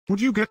Would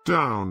you get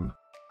down?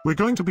 We're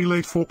going to be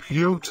late for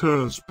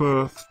Piotr's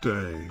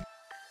birthday.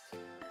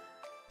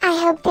 I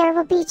hope there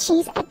will be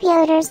cheese at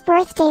Piotr's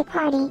birthday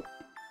party.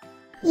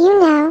 You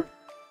know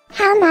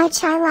how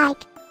much I like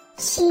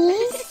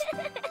cheese.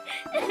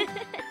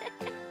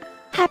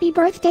 Happy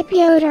birthday,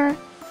 Piotr.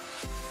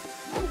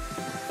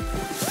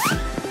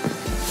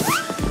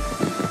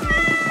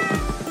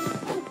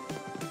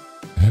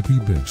 Happy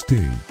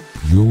birthday,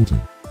 Piotr.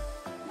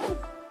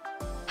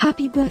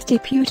 Happy birthday,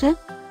 Piotr.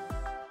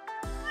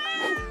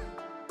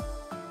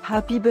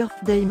 Happy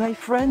birthday, my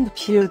friend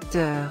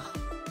Piotr.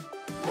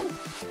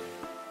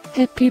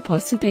 Happy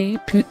birthday,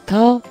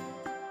 Piotr'a.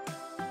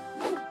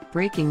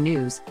 Breaking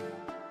news.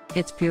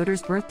 It's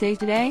Piotr's birthday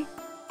today?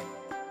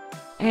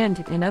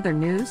 And in other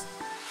news,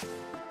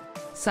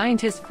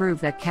 scientists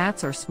prove that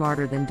cats are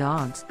smarter than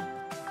dogs.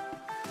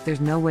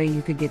 There's no way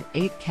you could get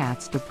 8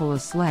 cats to pull a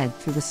sled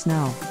through the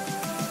snow.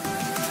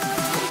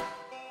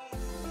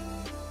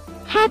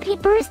 Happy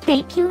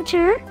birthday,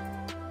 Piotr.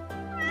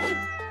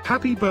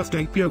 Happy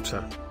birthday, Piotr.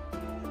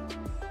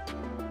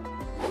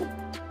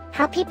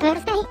 Happy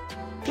birthday,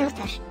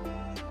 Piotr.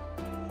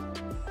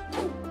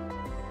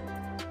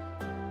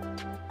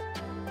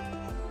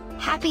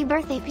 Happy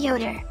birthday,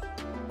 Piotr.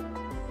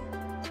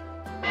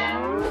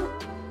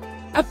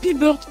 Happy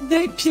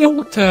birthday,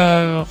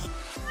 Piotr.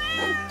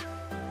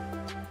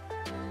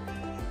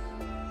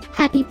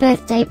 Happy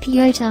birthday,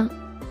 Piotr.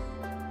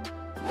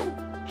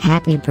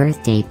 Happy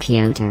birthday,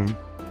 Piotr.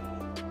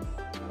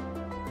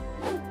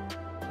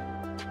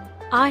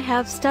 I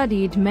have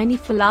studied many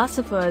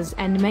philosophers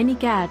and many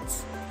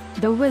cats.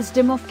 The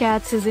wisdom of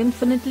cats is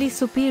infinitely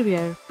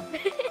superior.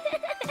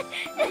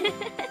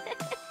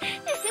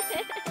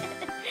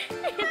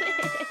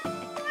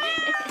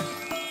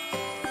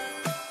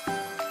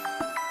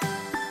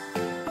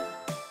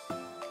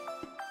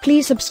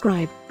 Please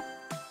subscribe,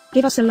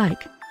 give us a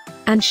like,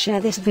 and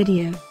share this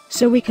video,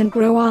 so we can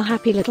grow our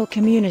happy little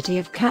community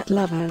of cat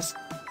lovers.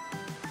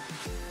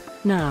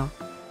 Now,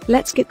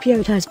 let's get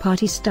Piotr's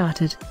party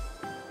started.